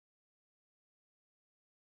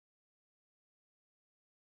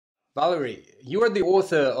Valerie, you are the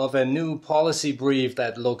author of a new policy brief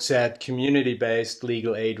that looks at community-based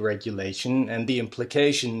legal aid regulation and the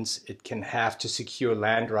implications it can have to secure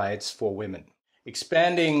land rights for women.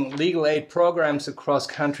 Expanding legal aid programs across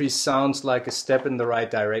countries sounds like a step in the right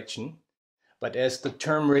direction, but as the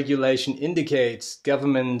term regulation indicates,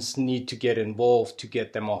 governments need to get involved to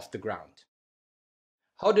get them off the ground.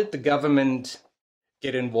 How did the government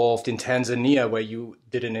get involved in Tanzania, where you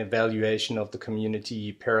did an evaluation of the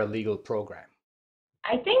community paralegal program?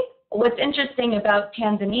 I think what's interesting about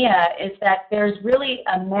Tanzania is that there's really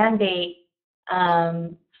a mandate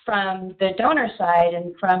from the donor side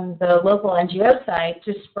and from the local NGO side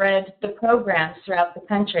to spread the programs throughout the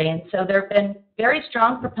country. And so there have been very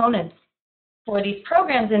strong proponents for these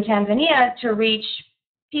programs in Tanzania to reach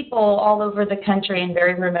people all over the country in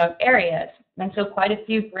very remote areas. And so quite a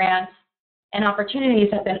few grants and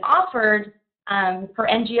opportunities have been offered for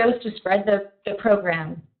NGOs to spread the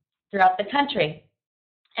program throughout the country.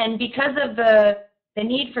 And because of the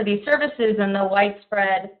need for these services and the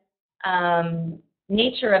widespread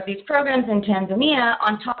nature of these programs in Tanzania,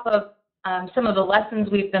 on top of some of the lessons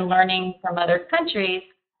we've been learning from other countries,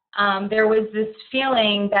 there was this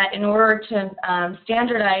feeling that in order to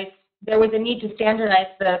standardize, there was a need to standardize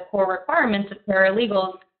the core requirements of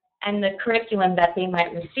paralegals and the curriculum that they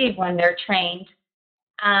might receive when they're trained.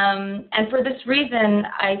 And for this reason,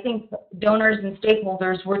 I think donors and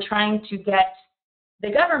stakeholders were trying to get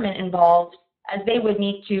the government involved, as they would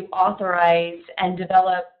need to authorize and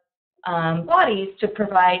develop bodies to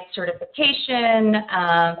provide certification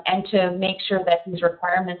and to make sure that these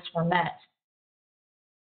requirements were met.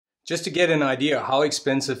 Just to get an idea, how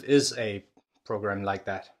expensive is a program like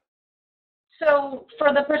that? So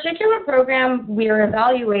for the particular program we're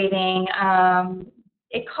evaluating,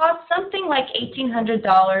 it costs something like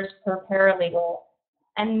 $1,800 per paralegal,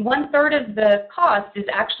 and 1/3 of the cost is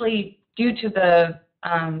actually due to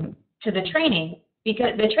the training,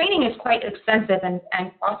 because the training is quite expensive and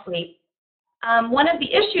costly. One of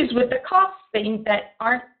the issues with the costs that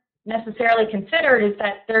aren't necessarily considered is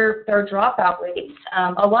that their dropout rates.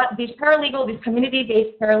 These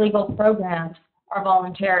community-based paralegal programs are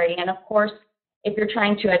voluntary, and of course, if you're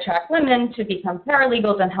trying to attract women to become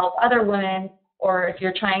paralegals and help other women, or if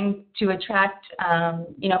you're trying to attract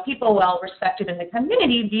people well respected in the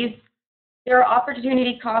community, there are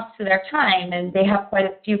opportunity costs to their time, and they have quite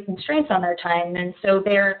a few constraints on their time, and so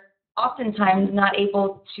they're oftentimes not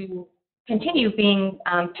able to continue being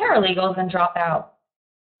paralegals and drop out.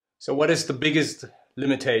 So what is the biggest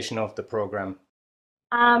limitation of the program?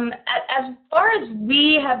 As far as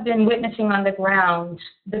we have been witnessing on the ground,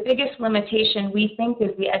 the biggest limitation we think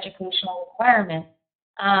is the educational requirement.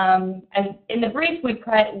 As in the brief,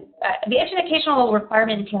 the educational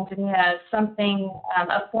requirement in Tanzania is something,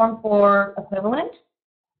 a Form 4 equivalent.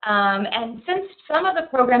 And since some of the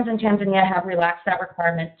programs in Tanzania have relaxed that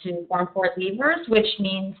requirement to Form 4 leavers, which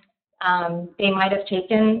means they might have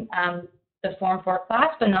taken the Form 4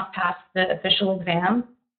 class but not passed the official exam,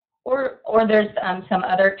 or there's some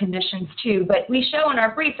other conditions too. But we show in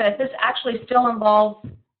our brief that this actually still involves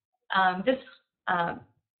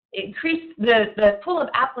the pool of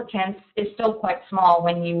applicants is still quite small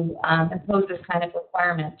when you impose this kind of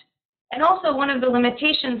requirement. And also, one of the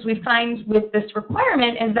limitations we find with this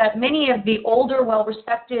requirement is that many of the older,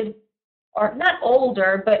 well-respected, or not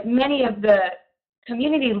older, but many of the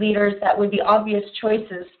community leaders that would be obvious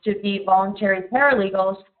choices to be voluntary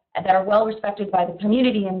paralegals that are well respected by the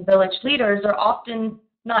community and village leaders are often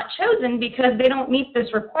not chosen because they don't meet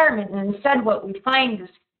this requirement. And instead, what we find is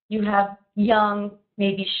you have young,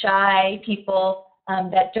 maybe shy people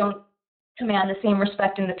that don't command the same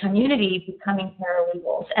respect in the community becoming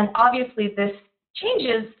paralegals. And obviously, this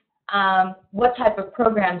changes what type of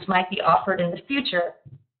programs might be offered in the future.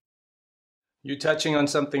 You're touching on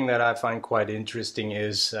something that I find quite interesting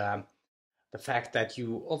is the fact that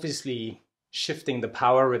you obviously shifting the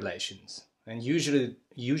power relations. And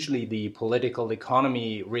usually the political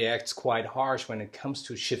economy reacts quite harsh when it comes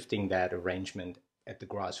to shifting that arrangement at the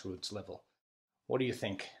grassroots level. What do you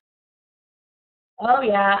think? Oh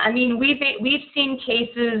yeah, I mean we've seen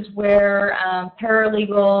cases where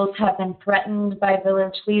paralegals have been threatened by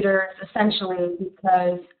village leaders essentially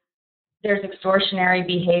because there's extortionary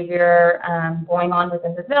behavior going on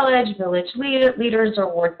within the village. Village leaders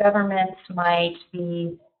or ward governments might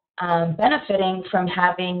be benefiting from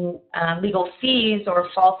having legal fees or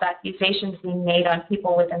false accusations being made on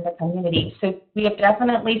people within the community. So we have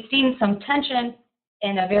definitely seen some tension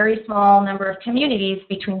in a very small number of communities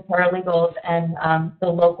between paralegals and the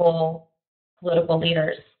local political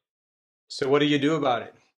leaders. So what do you do about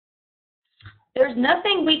it? there's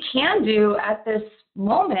nothing we can do at this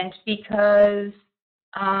moment because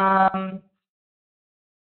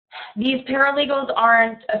these paralegals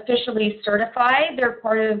aren't officially certified. They're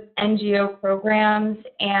part of NGO programs,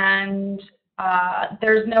 and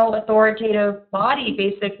there's no authoritative body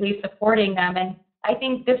basically supporting them. And I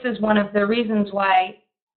think this is one of the reasons why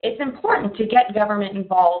it's important to get government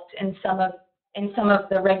involved in some of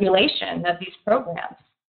the regulation of these programs.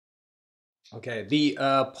 Okay, the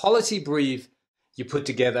policy brief you put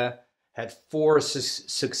together had 4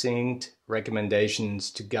 succinct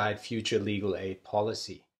recommendations to guide future legal aid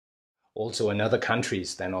policy. Also in other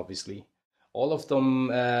countries then, obviously. All of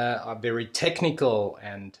them are very technical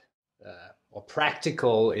and or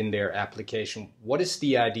practical in their application. What is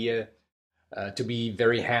the idea? To be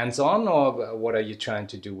very hands-on, or what are you trying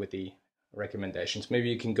to do with the recommendations? Maybe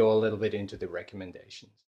you can go a little bit into the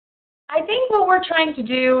recommendations. I think what we're trying to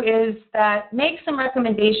do is that make some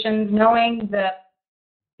recommendations knowing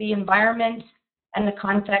the environment and the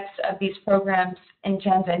context of these programs in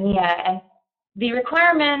Tanzania. And the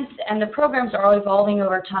requirements and the programs are all evolving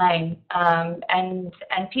over time, and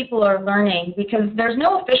people are learning because there's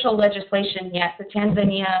no official legislation yet. The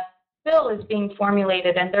Tanzania bill is being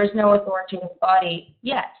formulated and there's no authoritative body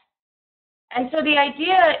yet. And so the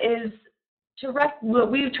idea is what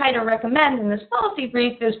we try to recommend in this policy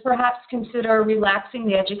brief is perhaps consider relaxing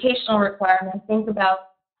the educational requirements. Think about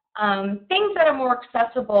things that are more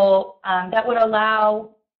accessible, that would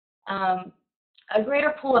allow a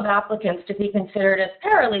greater pool of applicants to be considered as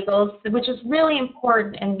paralegals, which is really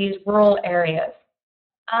important in these rural areas.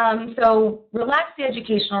 So relax the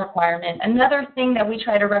educational requirement. Another thing that we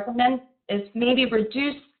try to recommend is maybe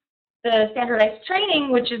reduce the standardized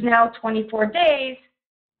training, which is now 24 days,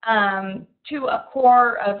 to a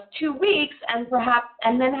core of 2 weeks,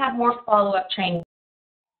 and then have more follow-up training.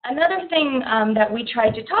 Another thing that we try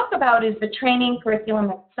to talk about is the training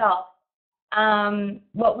curriculum itself.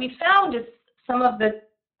 What we found is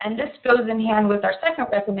and this goes in hand with our second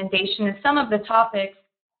recommendation, is some of the topics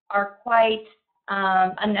are quite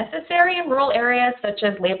unnecessary in rural areas, such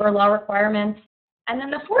as labor law requirements. And then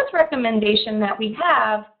the fourth recommendation that we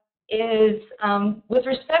have is with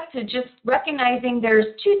respect to just recognizing there's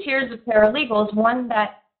 2 tiers of paralegals, one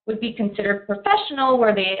that would be considered professional,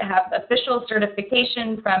 where they have official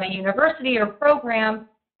certification from a university or program,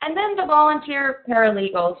 and then the volunteer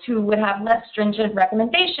paralegals who would have less stringent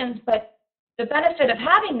recommendations, but the benefit of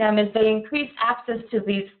having them is they increase access to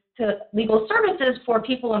legal services for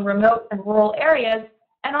people in remote and rural areas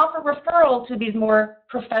and offer referral to these more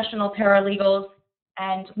professional paralegals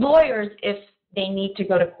and lawyers if they need to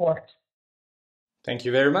go to court. Thank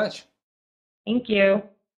you very much. Thank you.